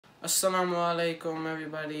Assalamu alaikum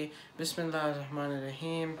everybody.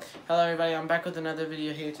 Bismillahirrahmanirrahim. Hello everybody, I'm back with another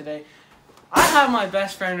video here today. I have my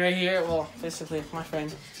best friend right here. Well, basically my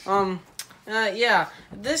friend. Yeah,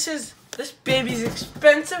 this baby's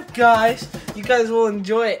expensive, guys. You guys will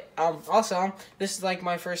enjoy it. Also, this is like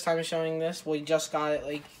my first time showing this. We just got it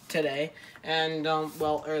like today, and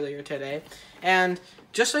well, earlier today. And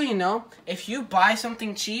just so you know, if you buy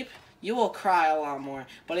something cheap, you will cry a lot more.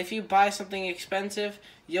 But if you buy something expensive,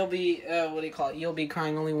 you'll be you'll be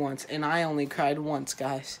crying only once. And I only cried once,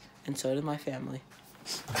 guys, and so did my family.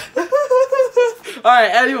 All right.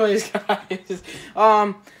 Anyways, guys.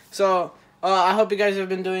 I hope you guys have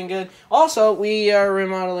been doing good. Also, we are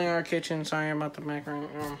remodeling our kitchen. Sorry about the macaroni.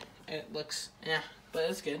 It looks, yeah, but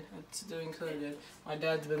it's good. It's doing so good. My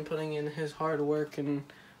dad's been putting in his hard work and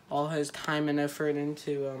all his time and effort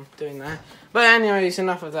into doing that. But anyways,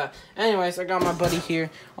 enough of that. Anyways, I got my buddy here.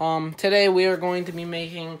 Today we are going to be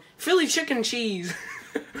making Philly chicken cheese.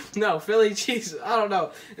 No, Philly cheese. I don't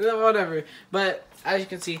know. Whatever. But as you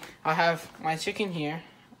can see, I have my chicken here.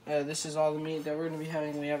 This is all the meat that we're going to be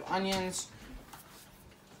having. We have onions,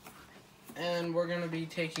 and we're going to be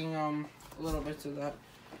taking little bits of that.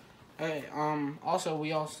 Okay. Also,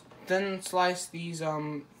 we also then slice these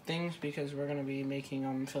things because we're going to be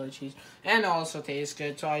making Philly cheese, and it also tastes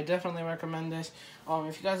good. So I definitely recommend this.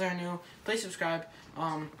 If you guys are new, please subscribe.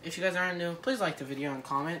 If you guys aren't new, please like the video and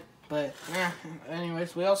comment. But yeah.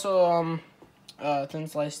 Anyways, we also thin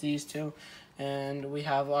slice these too, and we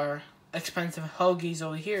have our expensive hoagies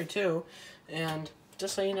over here too. And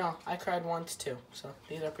just so you know, I cried once too, so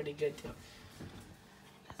these are pretty good too.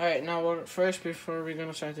 Alright, now first, before we're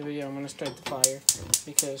gonna start the video, I'm gonna start the fire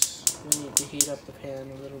because we need to heat up the pan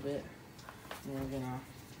a little bit. And we're gonna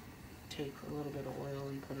take a little bit of oil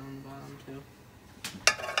and put it on the bottom too.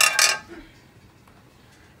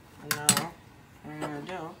 And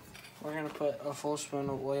now we're gonna put a full spoon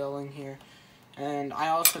of oil in here. And I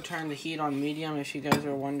also turned the heat on medium, if you guys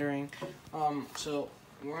are wondering. So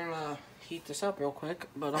we're gonna heat this up real quick,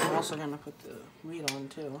 but I'm also gonna put the meat on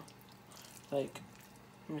too. Like,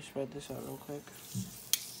 let me spread this out real quick.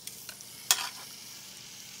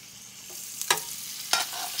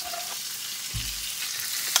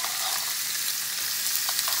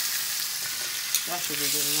 That should be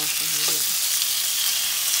good enough.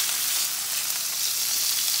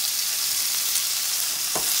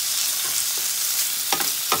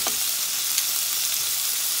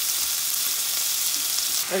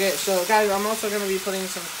 Okay, so guys, I'm also going to be putting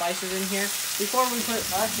some spices in here. Before we put,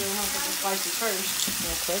 actually, we're going to put the spices first,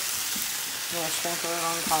 real quick. I'm going to sprinkle it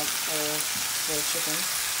on top of the chicken.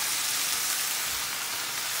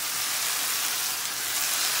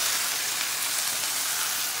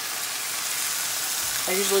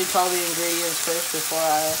 I usually tell the ingredients first before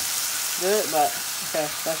I do it, but okay,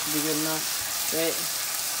 that should be good enough. Right?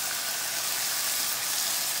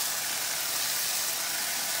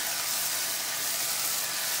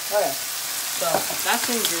 Okay, so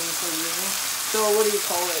that's the ingredients we're using. So what do you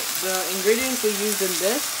call it? The ingredients we used in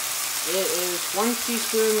this, it is 1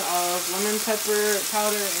 teaspoon of lemon pepper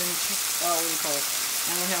powder and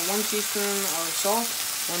And we have 1 teaspoon of salt,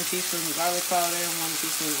 1 teaspoon garlic powder, 1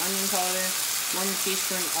 teaspoon onion powder, 1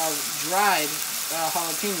 teaspoon of dried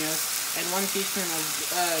jalapeños, and 1 teaspoon of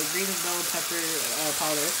green bell pepper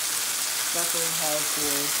powder. That's what we have for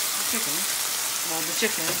the chicken. Well, the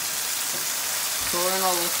chicken. So we're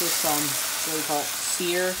gonna let this what do we call it?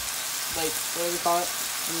 Sear, like what do we call it?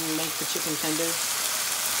 And make the chicken tender.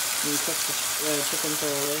 And cook the chicken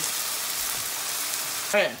thoroughly.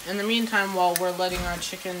 Alright, in the meantime, while we're letting our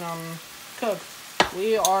chicken cook,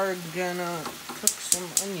 we are gonna cook some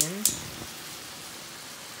onions.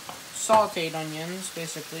 Sautéed onions,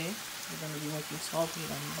 basically. We're gonna be making sautéed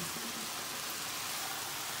onions.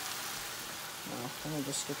 Well, let me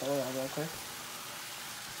just get the oil real quick.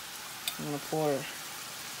 I'm going to pour a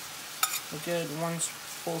good 1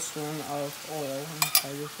 full spoon of oil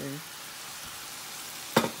inside the thing.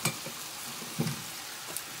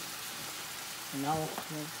 And now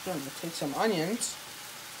we're going to take some onions.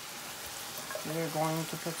 We're going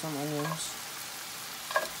to put some onions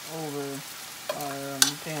over our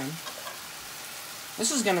pan.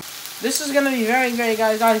 This is gonna be very great,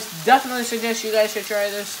 guys. I definitely suggest you guys should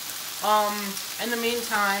try this. In the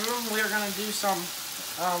meantime, we're gonna do some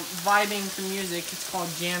vibing to music. It's called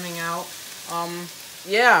jamming out.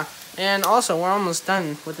 Yeah, and also we're almost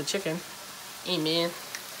done with the chicken. Hey man,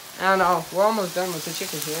 I don't know. We're almost done with the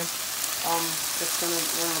chicken here. We're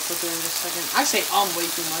gonna cook it in just a second. I say way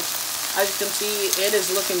too much. As you can see, it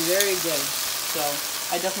is looking very good. So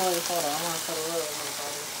I definitely hold on. I'm gonna put a little bit more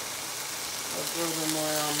powder. A little bit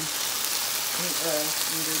more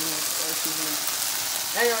ingredients or seasoning.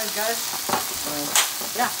 Anyways, guys,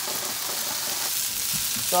 yeah.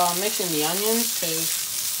 So I'm mixing the onions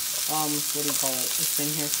because, what do you call it? It's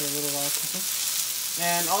been here for a little while cooking.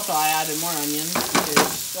 And also I added more onions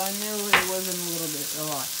because I knew it wasn't a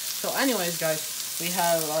lot. So anyways, guys, we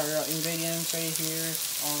have our ingredients right here.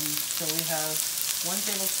 So we have 1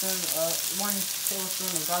 tablespoon of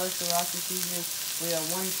garlic sriracha seasoning. We have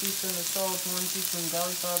 1 teaspoon of salt, 1 teaspoon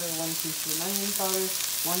garlic powder, 1 teaspoon onion powder,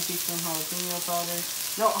 1 teaspoon jalapeno powder.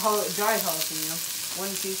 No, dry jalapeno. 1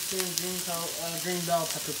 teaspoon green bell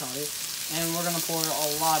pepper powder. And we're going to pour a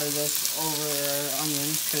lot of this over our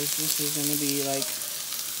onions because this is going to be, like,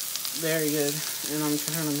 very good. And I'm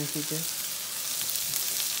trying to make it good.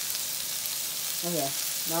 Okay,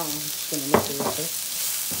 now I'm just going to mix it real quick.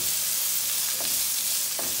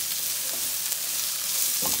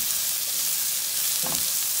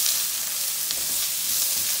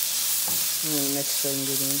 I'm going to mix the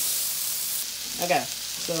ingredients. Okay,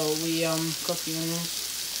 so we cooked the onions.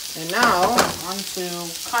 And now, on to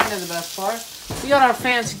kind of the best part. We got our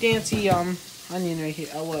fancy dancy onion right here.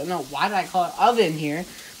 Well, no, why did I call it oven here?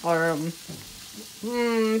 Or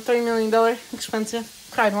 $3 million expensive.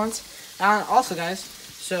 Cried once. Also, guys,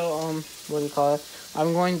 so what do you call it?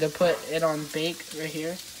 I'm going to put it on bake right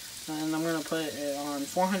here, and I'm going to put it on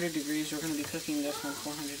 400 degrees. We're going to be cooking this on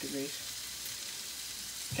 400 degrees.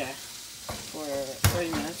 Okay, for 30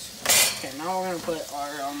 minutes. Okay, now we're going to put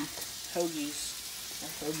our hoagie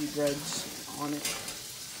breads on it.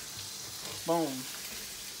 Boom.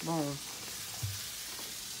 Boom.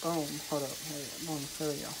 Boom. Hold up. Boom. There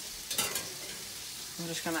we go. I'm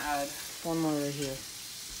just going to add one more right here.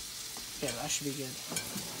 Yeah, that should be good.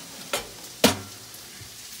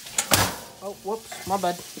 Oh, whoops. My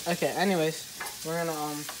bad. Okay, anyways. We're going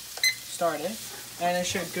to start it. And it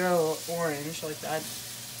should go orange like that.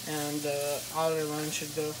 And the outer line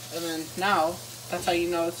should go. And then now, that's how you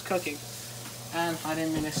know it's cooking. And I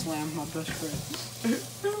didn't mean to slam my best friend.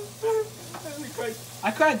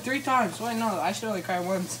 I cried 3 times. Wait, no, I should only cry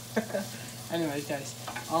once. Anyways, guys.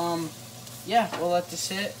 Yeah, we'll let this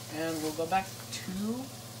sit and we'll go back to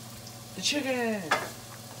the chicken.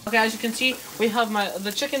 Okay, as you can see, we have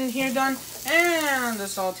the chicken here done and the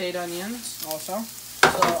sauteed onions also.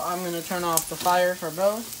 So I'm gonna turn off the fire for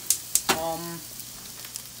both.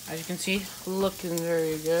 As you can see, looking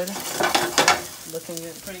very good. Looking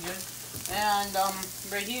pretty good. And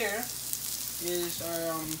right here is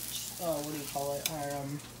our what do you call it? Our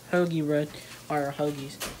hoagie bread, our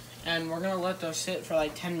hoagies. And we're gonna let those sit for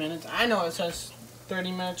like 10 minutes. I know it says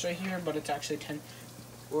 30 minutes right here, but it's actually 10.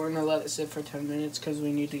 We're gonna let it sit for 10 minutes because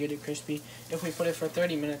we need to get it crispy. If we put it for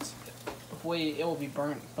 30 minutes, it will be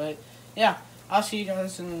burnt. But yeah, I'll see you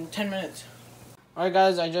guys in 10 minutes. Alright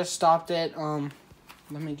guys, I just stopped it. Let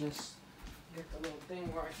me just get the little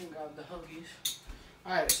thing where I can grab the hoagies.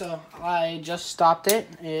 Alright, so I just stopped it.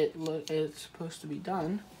 It's supposed to be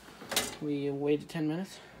done. We waited 10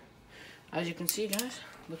 minutes. As you can see, guys,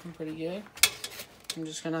 looking pretty good. I'm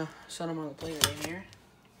just gonna set them on the plate right here.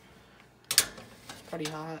 It's pretty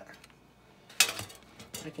hot.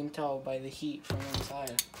 I can tell by the heat from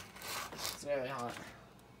inside. It's very hot.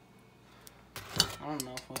 I don't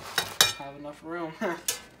know if we have enough room.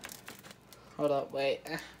 Hold up, wait.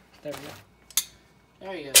 There we go.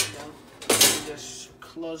 There you go. Let me just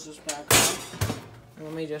close this back on. And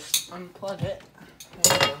let me just unplug it.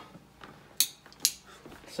 There we go.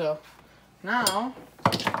 So, now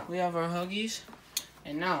we have our hoagies.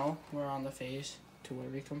 And now we're on the phase to where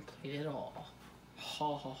we complete it all.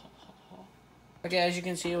 Ha ha ha ha ha. Okay, as you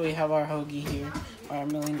can see, we have our hoagie here. Our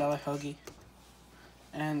 $1 million hoagie.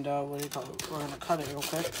 And what do you call it? We're going to cut it real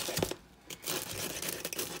quick.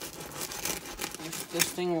 This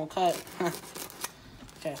thing will cut.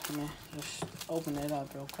 Okay, let me just open it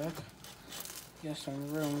up real quick. Get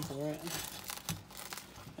some room for it.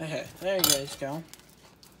 Okay, there you guys go.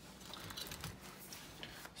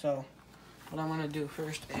 So, what I'm going to do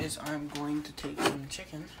first is I'm going to take some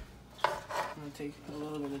chicken. I'm going to take a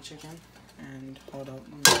little bit of chicken and hold up.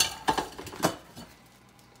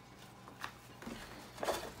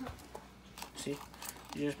 See,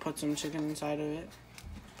 you just put some chicken inside of it.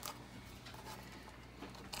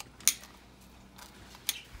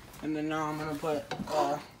 And then now I'm going to put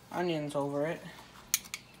onions over it.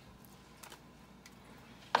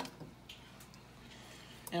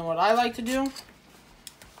 And what I like to do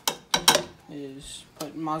is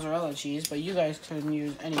put mozzarella cheese, but you guys can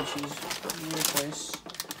use any cheese. Your choice.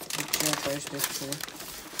 It's your choice, basically.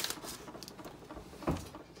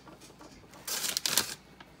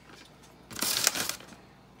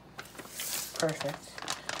 Perfect.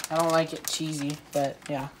 I don't like it cheesy, but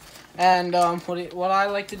yeah. And what I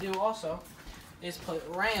like to do also is put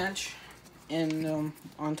ranch in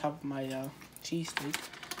on top of my cheesesteak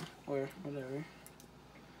or whatever.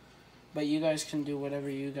 But you guys can do whatever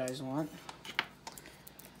you guys want.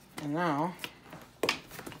 And now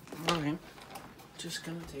I'm just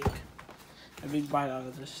gonna take a big bite out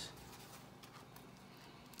of this.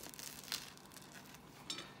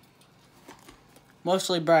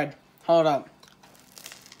 Mostly bread. Hold up.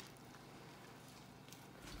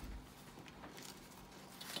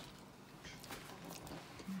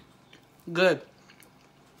 Good.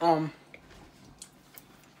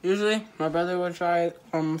 Usually my brother would try it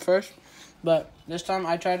first, but this time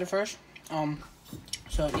I tried it first.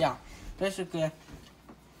 So yeah, basically,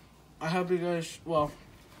 I hope you guys. Well,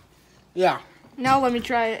 yeah. Now let me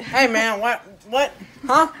try it. Hey man, what?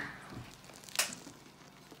 Huh?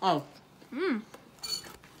 Oh. You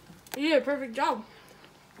did a perfect job.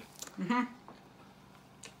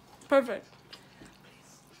 Perfect.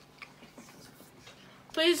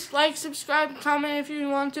 Please like, subscribe, comment if you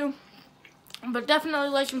want to. But definitely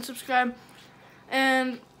like and subscribe.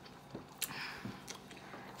 And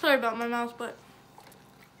sorry about my mouth, but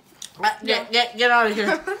Get out of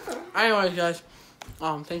here. Anyways, guys,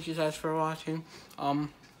 thank you guys for watching.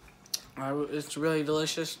 It's really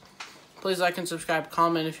delicious. Please like and subscribe,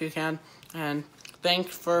 comment if you can, and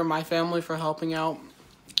thanks for my family for helping out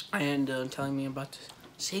and telling me about this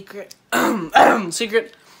secret.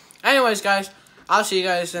 Secret. Anyways, guys, I'll see you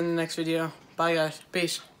guys in the next video. Bye, guys.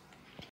 Peace.